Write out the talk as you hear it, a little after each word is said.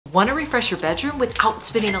Want to refresh your bedroom without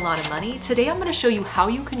spending a lot of money? Today I'm going to show you how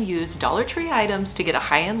you can use Dollar Tree items to get a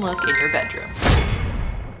high-end look in your bedroom.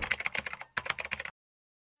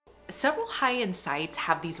 Several high-end sites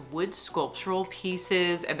have these wood sculptural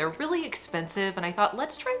pieces and they're really expensive, and I thought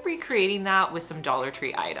let's try recreating that with some Dollar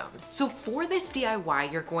Tree items. So for this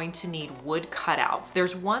DIY, you're going to need wood cutouts.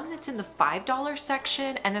 There's one that's in the $5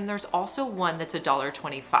 section, and then there's also one that's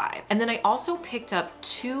 $1.25. And then I also picked up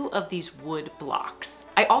 2 of these wood blocks.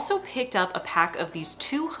 I also picked up a pack of these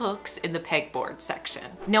 2 hooks in the pegboard section.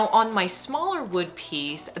 Now on my smaller wood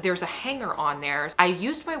piece, there's a hanger on there. I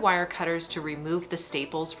used my wire cutters to remove the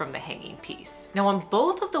staples from the hanging piece. Now on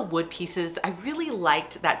both of the wood pieces, I really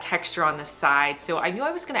liked that texture on the side, so I knew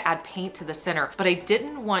I was gonna add paint to the center, but I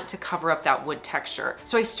didn't want to cover up that wood texture.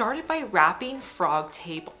 So I started by wrapping frog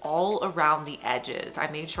tape all around the edges.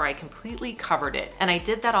 I made sure I completely covered it, and I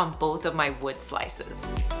did that on both of my wood slices.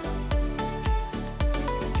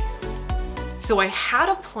 So I had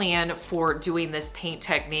a plan for doing this paint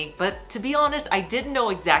technique, but to be honest, I didn't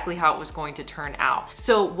know exactly how it was going to turn out.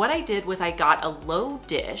 So what I did was I got a low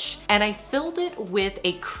dish and I filled it with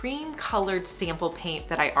a cream colored sample paint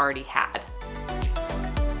that I already had.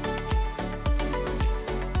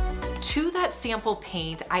 To that sample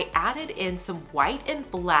paint, I added in some white and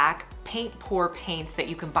black paint pour paints that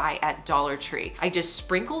you can buy at Dollar Tree. I just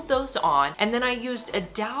sprinkled those on, and then I used a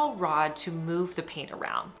dowel rod to move the paint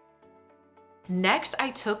around. Next,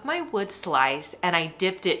 I took my wood slice and I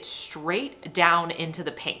dipped it straight down into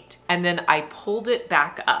the paint, and then I pulled it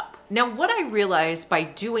back up. Now, what I realized by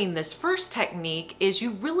doing this first technique is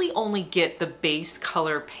you really only get the base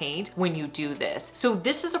color paint when you do this. So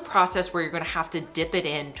this is a process where you're gonna have to dip it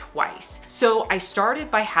in twice. So I started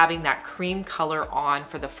by having that cream color on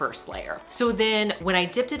for the first layer. So then when I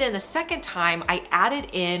dipped it in the second time, I added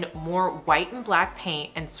in more white and black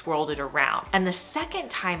paint and swirled it around. And the second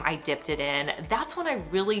time I dipped it in, that's when I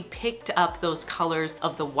really picked up those colors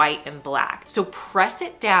of the white and black. So press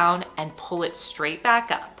it down and pull it straight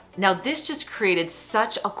back up. Now this just created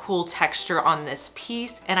such a cool texture on this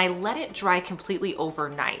piece, and I let it dry completely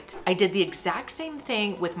overnight. I did the exact same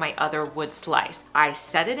thing with my other wood slice. I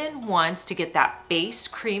set it in once to get that base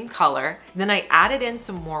cream color, then I added in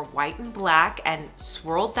some more white and black and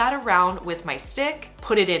swirled that around with my stick,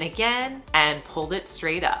 put it in again, and pulled it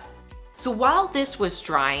straight up. So while this was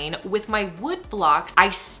drying, with my wood blocks,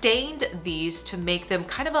 I stained these to make them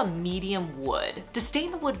kind of a medium wood. To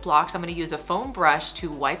stain the wood blocks, I'm gonna use a foam brush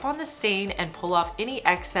to wipe on the stain and pull off any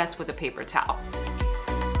excess with a paper towel.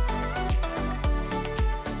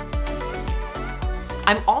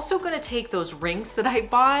 I'm also gonna take those rings that I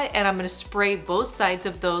bought and I'm gonna spray both sides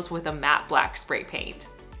of those with a matte black spray paint.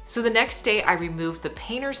 So the next day I removed the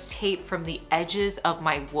painter's tape from the edges of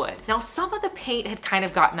my wood. Now some of the paint had kind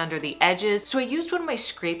of gotten under the edges, so I used one of my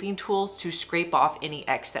scraping tools to scrape off any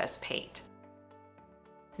excess paint.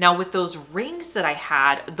 Now with those rings that I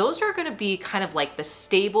had, those are gonna be kind of like the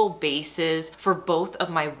stable bases for both of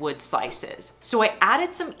my wood slices. So I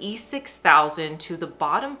added some E6000 to the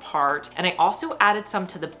bottom part, and I also added some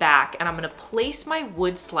to the back, and I'm gonna place my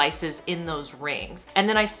wood slices in those rings. And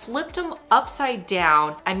then I flipped them upside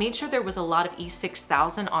down. I made sure there was a lot of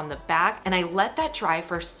E6000 on the back, and I let that dry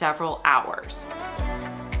for several hours.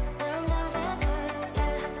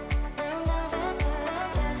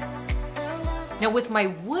 Now with my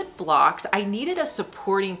wood blocks, I needed a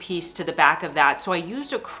supporting piece to the back of that, so I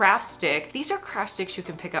used a craft stick. These are craft sticks you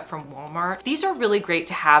can pick up from Walmart. These are really great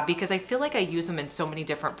to have because I feel like I use them in so many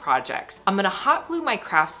different projects. I'm gonna hot glue my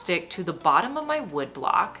craft stick to the bottom of my wood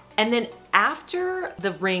block, and then after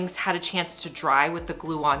the rings had a chance to dry with the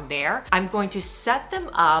glue on there, I'm going to set them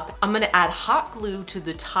up. I'm gonna add hot glue to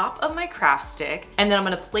the top of my craft stick, and then I'm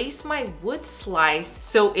gonna place my wood slice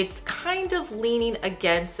so it's kind of leaning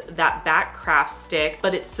against that back craft stick,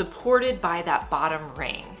 but it's supported by that bottom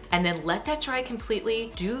ring. And then let that dry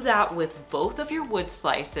completely. Do that with both of your wood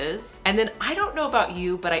slices. And then I don't know about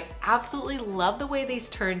you, but I absolutely love the way these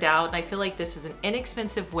turned out. And I feel like this is an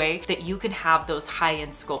inexpensive way that you can have those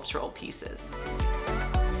high-end sculptural pieces.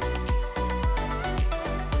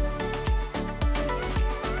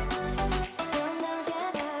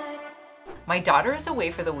 My daughter is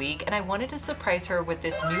away for the week and I wanted to surprise her with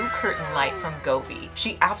this new curtain light from Govee.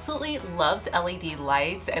 She absolutely loves LED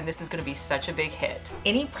lights and this is going to be such a big hit.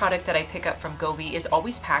 Any product that I pick up from Govee is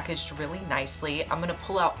always packaged really nicely. I'm going to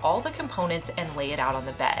pull out all the components and lay it out on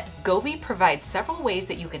the bed. Govee provides several ways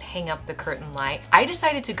that you can hang up the curtain light. I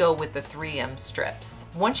decided to go with the 3M strips.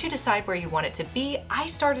 Once you decide where you want it to be, I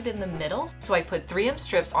started in the middle, so I put 3M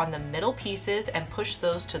strips on the middle pieces and pushed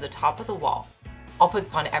those to the top of the wall. I'll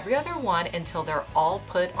put on every other one until they're all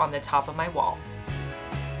put on the top of my wall.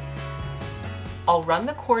 I'll run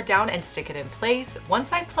the cord down and stick it in place.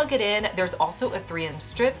 Once I plug it in, there's also a 3M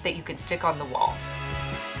strip that you can stick on the wall.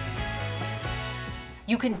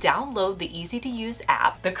 You can download the easy-to-use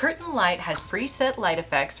app. The curtain light has preset light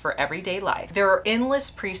effects for everyday life. There are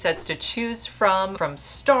endless presets to choose from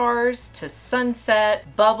stars to sunset,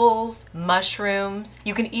 bubbles, mushrooms.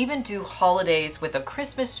 You can even do holidays with a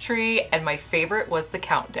Christmas tree, and my favorite was the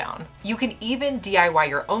countdown. You can even DIY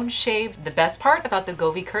your own shapes. The best part about the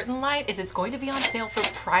Govee curtain light is it's going to be on sale for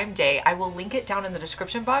Prime Day. I will link it down in the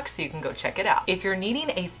description box so you can go check it out. If you're needing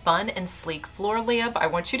a fun and sleek floor lamp, I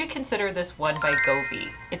want you to consider this one by Govee.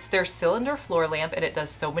 It's their cylinder floor lamp and it does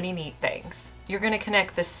so many neat things. You're gonna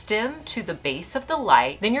connect the stem to the base of the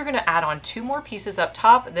light, then you're gonna add on 2 more pieces up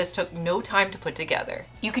top. This took no time to put together.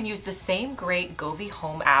 You can use the same great Govee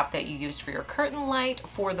Home app that you used for your curtain light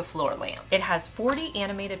for the floor lamp. It has 40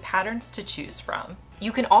 animated patterns to choose from.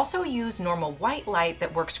 You can also use normal white light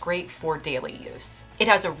that works great for daily use. It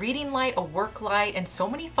has a reading light, a work light, and so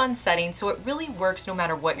many fun settings, so it really works no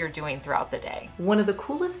matter what you're doing throughout the day. One of the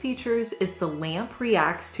coolest features is the lamp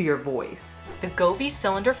reacts to your voice. The Govee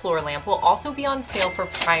cylinder floor lamp will also be on sale for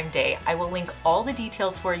Prime Day. I will link all the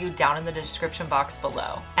details for you down in the description box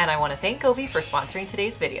below. And I want to thank Govee for sponsoring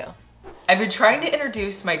today's video. I've been trying to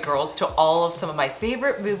introduce my girls to all of some of my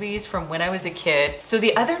favorite movies from when I was a kid. So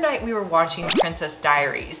the other night we were watching Princess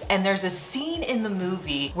Diaries, and there's a scene in the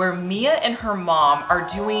movie where Mia and her mom are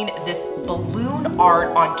doing this balloon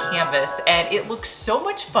art on canvas, and it looks so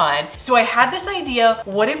much fun. So I had this idea,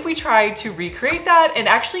 what if we tried to recreate that and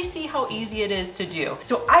actually see how easy it is to do?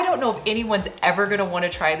 So I don't know if anyone's ever gonna wanna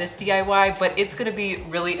try this DIY, but it's gonna be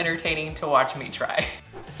really entertaining to watch me try.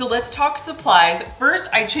 So let's talk supplies. First,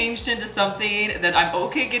 I changed into something that I'm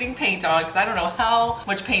okay getting paint on because I don't know how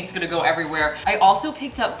much paint's gonna go everywhere. I also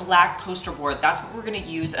picked up black poster board. That's what we're gonna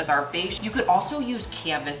use as our base. You could also use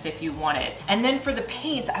canvas if you wanted. And then for the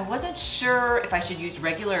paints, I wasn't sure if I should use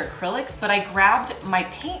regular acrylics, but I grabbed my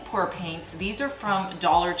paint pour paints. These are from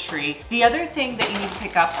Dollar Tree. The other thing that you need to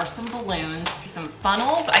pick up are some balloons, some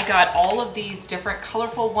funnels. I got all of these different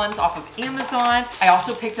colorful ones off of Amazon. I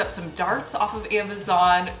also picked up some darts off of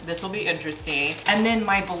Amazon. This will be interesting. And then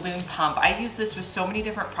my balloon pump. I use this with so many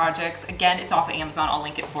different projects. Again, it's off of Amazon. I'll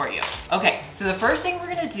link it for you. Okay, so the first thing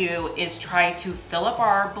we're gonna do is try to fill up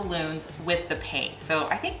our balloons with the paint. So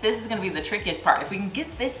I think this is gonna be the trickiest part. If we can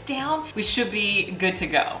get this down, we should be good to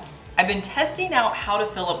go. I've been testing out how to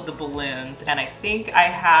fill up the balloons, and I think I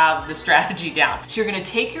have the strategy down. So you're gonna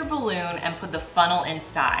take your balloon and put the funnel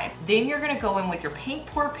inside. Then you're gonna go in with your paint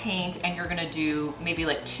pour paint, and you're gonna do maybe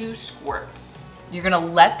like 2 squirts. You're gonna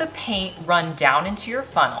let the paint run down into your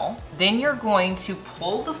funnel. Then you're going to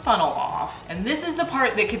pull the funnel off. And this is the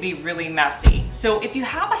part that could be really messy. So if you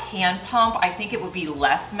have a hand pump, I think it would be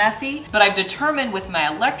less messy, but I've determined with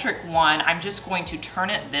my electric one, I'm just going to turn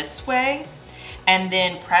it this way and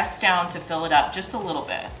then press down to fill it up just a little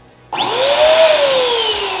bit.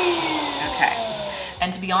 Okay.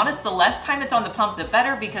 And to be honest, the less time it's on the pump, the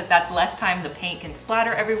better, because that's less time the paint can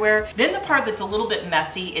splatter everywhere. Then the part that's a little bit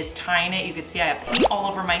messy is tying it. You can see I have paint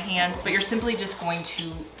all over my hands, but you're simply just going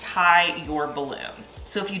to tie your balloon.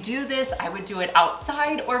 So if you do this, I would do it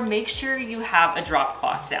outside, or make sure you have a drop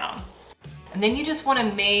cloth down. And then you just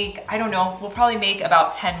wanna make, I don't know, we'll probably make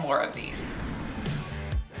about 10 more of these.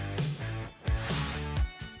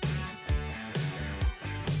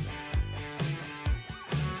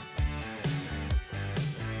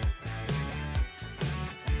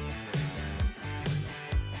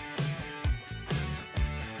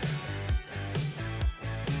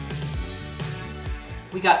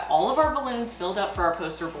 We got all of our balloons filled up for our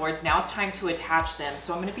poster boards. Now it's time to attach them.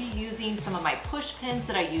 So I'm gonna be using some of my push pins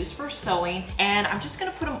that I use for sewing, and I'm just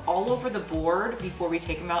gonna put them all over the board before we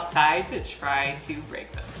take them outside to try to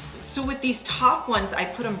break them. So with these top ones, I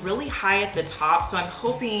put them really high at the top, so I'm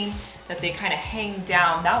hoping that they kind of hang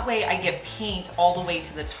down. That way I get paint all the way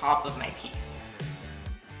to the top of my piece.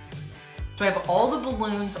 So I have all the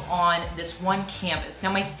balloons on this one canvas.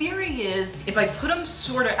 Now my theory is if I put them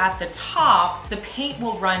sort of at the top, the paint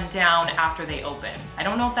will run down after they open. I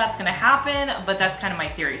don't know if that's gonna happen, but that's kind of my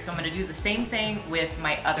theory. So I'm gonna do the same thing with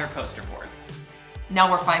my other poster board. Now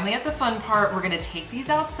we're finally at the fun part. We're gonna take these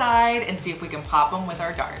outside and see if we can pop them with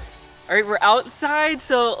our darts. All right, we're outside,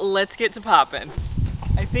 so let's get to popping.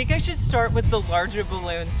 I think I should start with the larger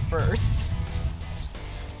balloons first.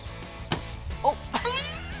 Oh.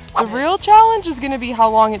 The real challenge is gonna be how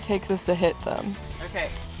long it takes us to hit them. Okay,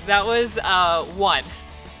 that was 1.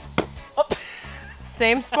 Oh.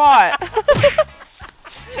 Same spot.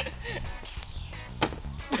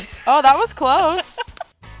 Oh, that was close.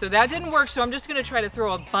 So that didn't work, so I'm just gonna try to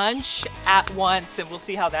throw a bunch at once and we'll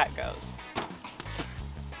see how that goes.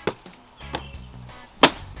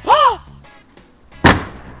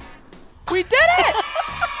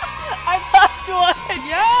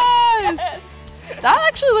 That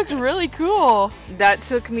actually looks really cool. That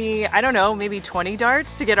took me, I don't know, maybe 20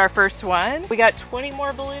 darts to get our first one. We got 20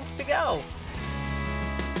 more balloons to go.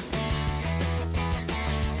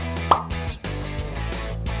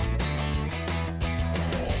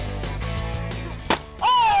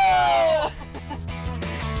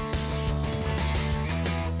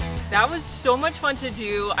 That was so much fun to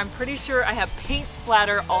do. I'm pretty sure I have paint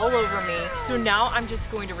splatter all over me. So now I'm just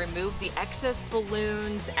going to remove the excess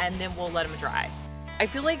balloons and then we'll let them dry. I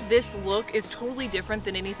feel like this look is totally different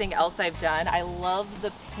than anything else I've done. I love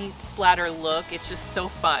the paint splatter look. It's just so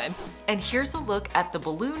fun. And here's a look at the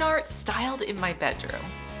balloon art styled in my bedroom.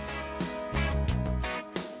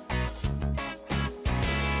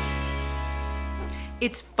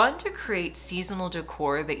 It's fun to create seasonal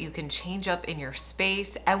decor that you can change up in your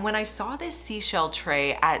space, and when I saw this seashell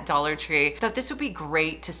tray at Dollar Tree, I thought this would be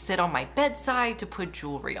great to sit on my bedside to put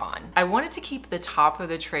jewelry on. I wanted to keep the top of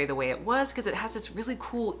the tray the way it was because it has this really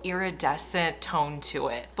cool iridescent tone to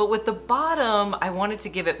it. But with the bottom, I wanted to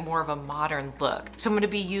give it more of a modern look. So I'm gonna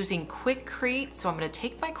be using Quikrete, so I'm gonna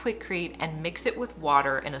take my Quikrete and mix it with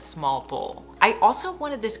water in a small bowl. I also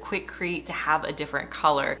wanted this Quikrete to have a different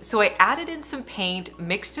color, so I added in some paint,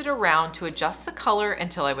 mixed it around to adjust the color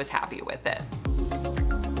until I was happy with it.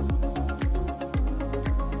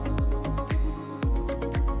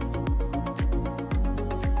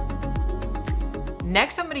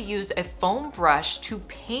 Next, I'm gonna use a foam brush to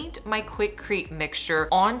paint my Quikrete mixture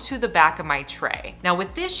onto the back of my tray. Now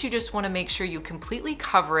with this, you just wanna make sure you completely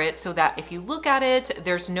cover it so that if you look at it,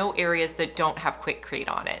 there's no areas that don't have Quikrete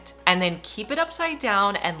on it. And then keep it upside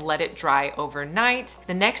down and let it dry overnight.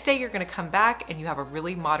 The next day, you're gonna come back and you have a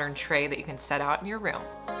really modern tray that you can set out in your room.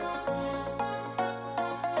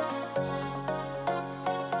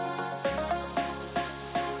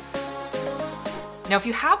 Now, if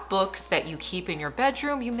you have books that you keep in your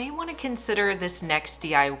bedroom, you may want to consider this next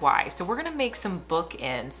DIY. So we're going to make some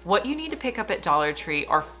bookends. What you need to pick up at Dollar Tree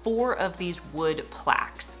are 4 of these wood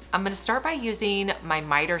plaques. I'm gonna start by using my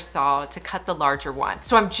miter saw to cut the larger one.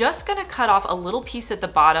 So I'm just gonna cut off a little piece at the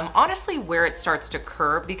bottom, honestly where it starts to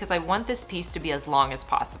curve, because I want this piece to be as long as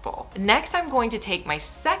possible. Next, I'm going to take my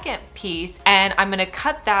second piece and I'm gonna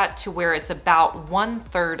cut that to where it's about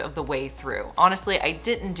 1/3 of the way through. Honestly, I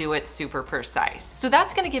didn't do it super precise. So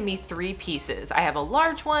that's gonna give me 3 pieces. I have a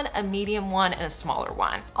large one, a medium one, and a smaller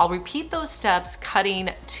one. I'll repeat those steps, cutting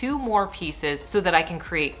 2 more pieces so that I can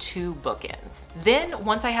create 2 bookends. Then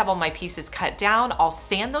once I have all my pieces cut down, I'll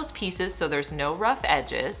sand those pieces so there's no rough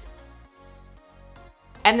edges.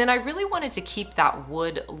 And then I really wanted to keep that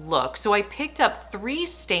wood look, so I picked up 3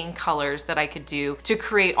 stain colors that I could do to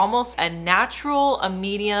create almost a natural, a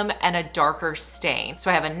medium, and a darker stain. So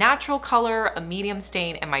I have a natural color, a medium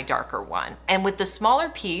stain, and my darker one. And with the smaller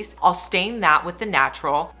piece, I'll stain that with the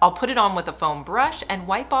natural. I'll put it on with a foam brush and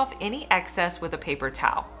wipe off any excess with a paper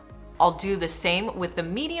towel. I'll do the same with the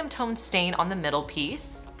medium tone stain on the middle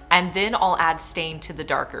piece, and then I'll add stain to the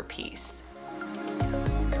darker piece.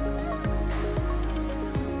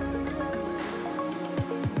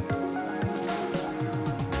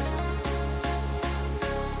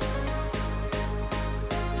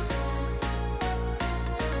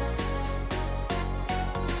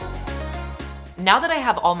 Now that I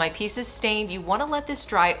have all my pieces stained, you want to let this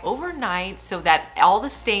dry overnight so that all the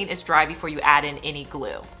stain is dry before you add in any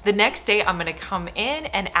glue. The next day, I'm going to come in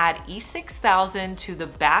and add E6000 to the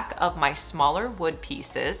back of my smaller wood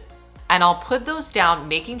pieces, and I'll put those down,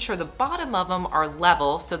 making sure the bottom of them are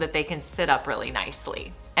level so that they can sit up really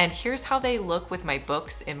nicely. And here's how they look with my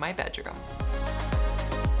books in my bedroom.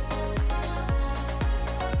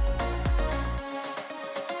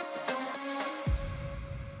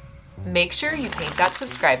 Make sure you paint that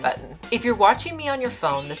subscribe button. If you're watching me on your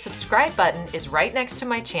phone, the subscribe button is right next to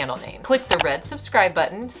my channel name. Click the red subscribe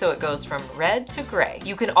button so it goes from red to gray.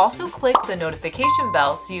 You can also click the notification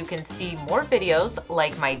bell so you can see more videos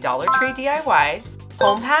like my Dollar Tree DIYs,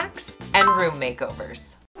 home hacks, and room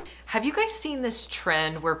makeovers. Have you guys seen this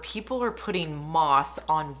trend where people are putting moss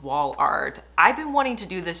on wall art? I've been wanting to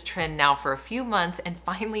do this trend now for a few months and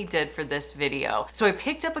finally did for this video. So I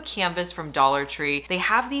picked up a canvas from Dollar Tree. They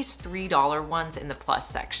have these $3 ones in the plus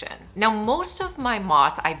section. Now, most of my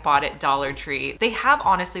moss I bought at Dollar Tree. They have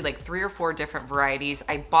honestly like 3 or 4 different varieties.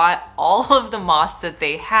 I bought all of the moss that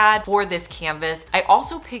they had for this canvas. I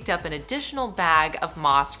also picked up an additional bag of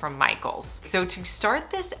moss from Michael's. So to start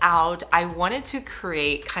this out, I wanted to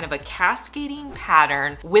create kind of a cascading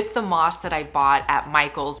pattern with the moss that I bought at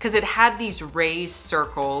Michael's because it had these raised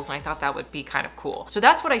circles and I thought that would be kind of cool. So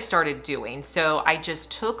that's what I started doing. So I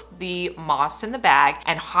just took the moss in the bag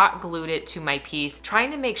and hot glued it to my piece,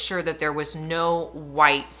 trying to make sure that there was no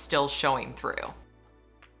white still showing through.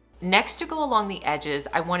 Next, to go along the edges,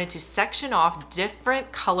 I wanted to section off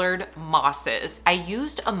different colored mosses. I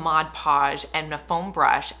used a Mod Podge and a foam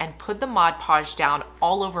brush and put the Mod Podge down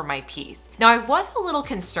all over my piece. Now, I was a little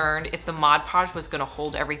concerned if the Mod Podge was gonna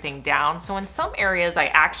hold everything down, so in some areas I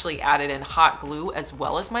actually added in hot glue as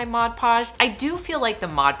well as my Mod Podge. I do feel like the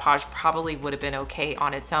Mod Podge probably would have been okay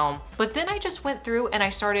on its own, but then I just went through and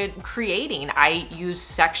I started creating. I used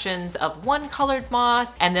sections of one colored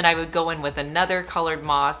moss, and then I would go in with another colored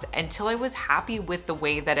moss until I was happy with the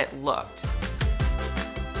way that it looked.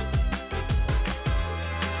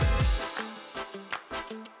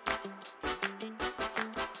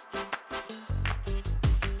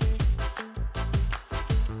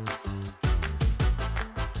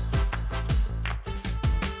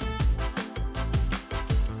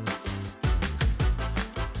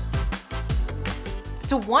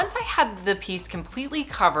 So once I had the piece completely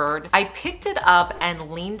covered, I picked it up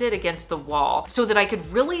and leaned it against the wall so that I could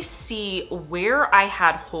really see where I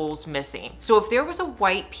had holes missing. So if there was a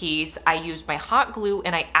white piece, I used my hot glue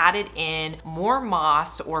and I added in more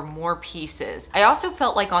moss or more pieces. I also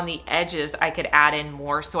felt like on the edges I could add in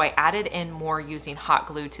more, so I added in more using hot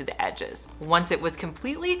glue to the edges. Once it was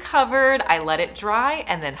completely covered, I let it dry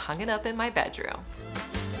and then hung it up in my bedroom.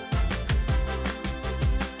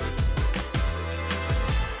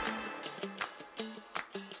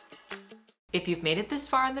 If you've made it this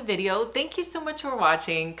far in the video, thank you so much for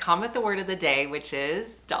watching. Comment the word of the day, which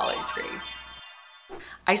is Dollar Tree.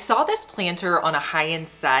 I saw this planter on a high-end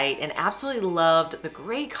site and absolutely loved the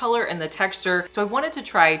gray color and the texture, so I wanted to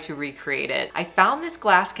try to recreate it. I found this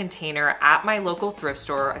glass container at my local thrift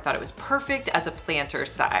store. I thought it was perfect as a planter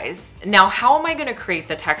size. Now, how am I gonna create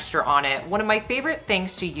the texture on it? One of my favorite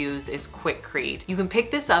things to use is Quikrete. You can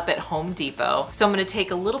pick this up at Home Depot. So I'm gonna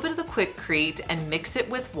take a little bit of the Quikrete and mix it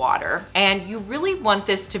with water. And you really want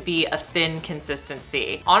this to be a thin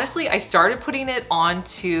consistency. Honestly, I started putting it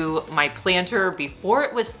onto my planter before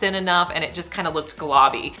it was thin enough and it just kind of looked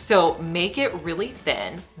globby. So make it really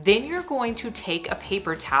thin. Then you're going to take a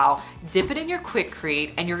paper towel, dip it in your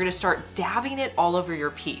Quikrete, and you're gonna start dabbing it all over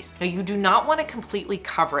your piece. Now, you do not want to completely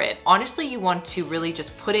cover it. Honestly, you want to really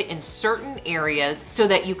just put it in certain areas so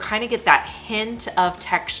that you kind of get that hint of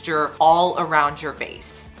texture all around your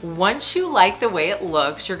base. Once you like the way it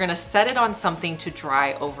looks, you're gonna set it on something to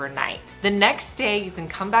dry overnight. The next day, you can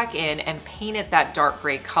come back in and paint it that dark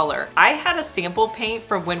gray color. I had a sample paint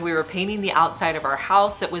from when we were painting the outside of our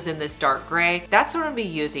house that was in this dark gray. That's what I'm gonna be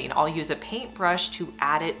using. I'll use a paintbrush to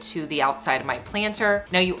add it to the outside of my planter.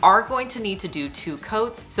 Now, you are going to need to do 2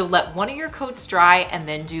 coats, so let one of your coats dry and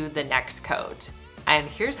then do the next coat. And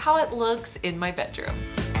here's how it looks in my bedroom.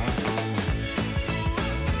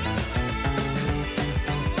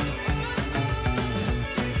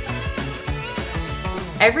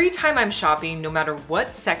 Every time I'm shopping, no matter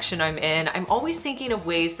what section I'm in, I'm always thinking of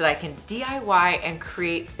ways that I can DIY and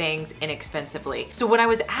create things inexpensively. So when I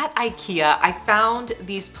was at IKEA, I found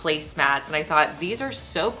these placemats and I thought, these are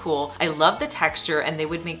so cool. I love the texture and they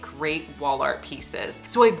would make great wall art pieces.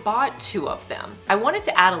 So I bought 2 of them. I wanted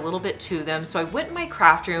to add a little bit to them, so I went in my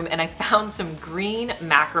craft room and I found some green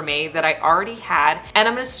macrame that I already had, and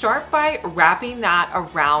I'm gonna start by wrapping that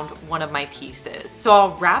around one of my pieces. So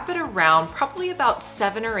I'll wrap it around probably about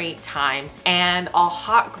 7 or 8 times, and I'll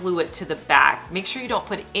hot glue it to the back. Make sure you don't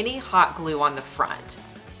put any hot glue on the front.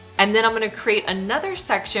 And then I'm gonna create another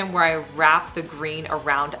section where I wrap the green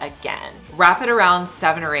around again. Wrap it around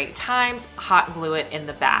 7 or 8 times, hot glue it in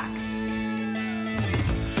the back.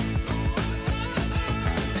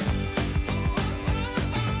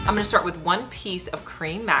 I'm gonna start with 1 piece of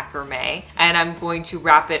cream macrame, and I'm going to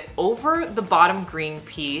wrap it over the bottom green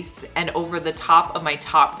piece and over the top of my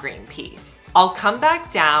top green piece. I'll come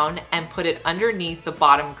back down and put it underneath the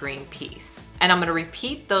bottom green piece. And I'm gonna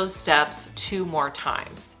repeat those steps 2 more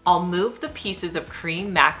times. I'll move the pieces of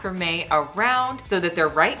cream macrame around so that they're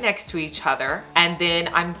right next to each other, and then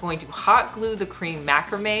I'm going to hot glue the cream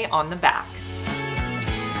macrame on the back.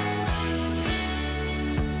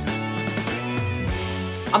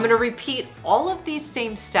 I'm gonna repeat all of these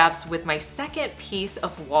same steps with my second piece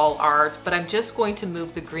of wall art, but I'm just going to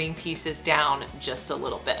move the green pieces down just a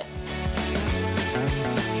little bit.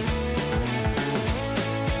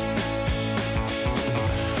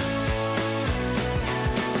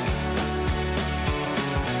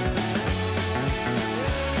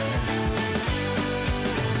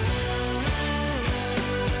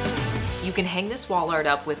 You can hang this wall art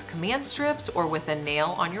up with command strips or with a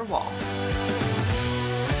nail on your wall.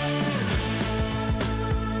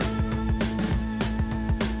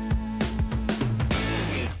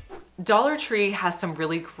 Dollar Tree has some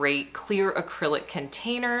really great clear acrylic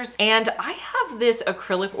containers, and I have this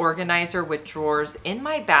acrylic organizer with drawers in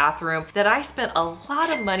my bathroom that I spent a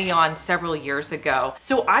lot of money on several years ago.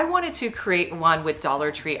 So I wanted to create one with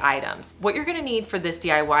Dollar Tree items. What you're gonna need for this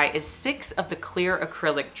DIY is 6 of the clear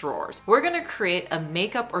acrylic drawers. We're gonna create a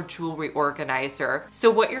makeup or jewelry organizer. So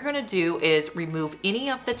what you're gonna do is remove any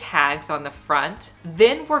of the tags on the front,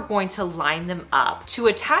 then we're going to line them up. To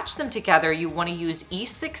attach them together, you wanna use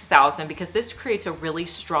E6000 because this creates a really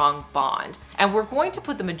strong bond. And we're going to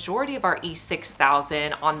put the majority of our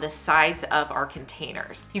E6000 on the sides of our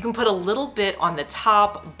containers. You can put a little bit on the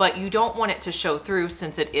top, but you don't want it to show through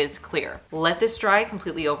since it is clear. Let this dry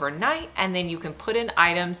completely overnight, and then you can put in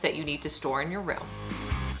items that you need to store in your room.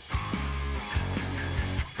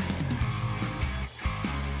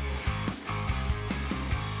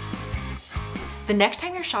 The next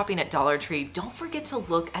time you're shopping at Dollar Tree, don't forget to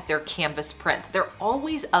look at their canvas prints. They're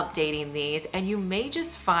always updating these, and you may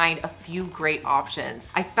just find a few great options.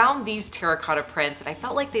 I found these terracotta prints and I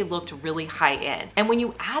felt like they looked really high end. And when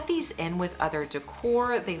you add these in with other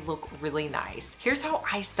decor, they look really nice. Here's how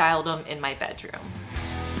I styled them in my bedroom.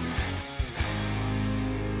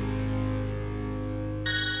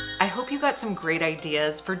 I hope you got some great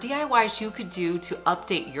ideas for DIYs you could do to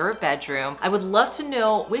update your bedroom. I would love to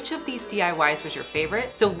know which of these DIYs was your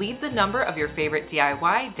favorite, so leave the number of your favorite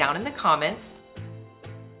DIY down in the comments.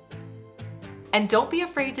 And don't be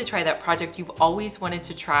afraid to try that project you've always wanted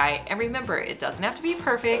to try. And remember, it doesn't have to be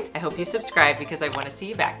perfect. I hope you subscribe because I want to see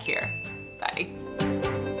you back here. Bye.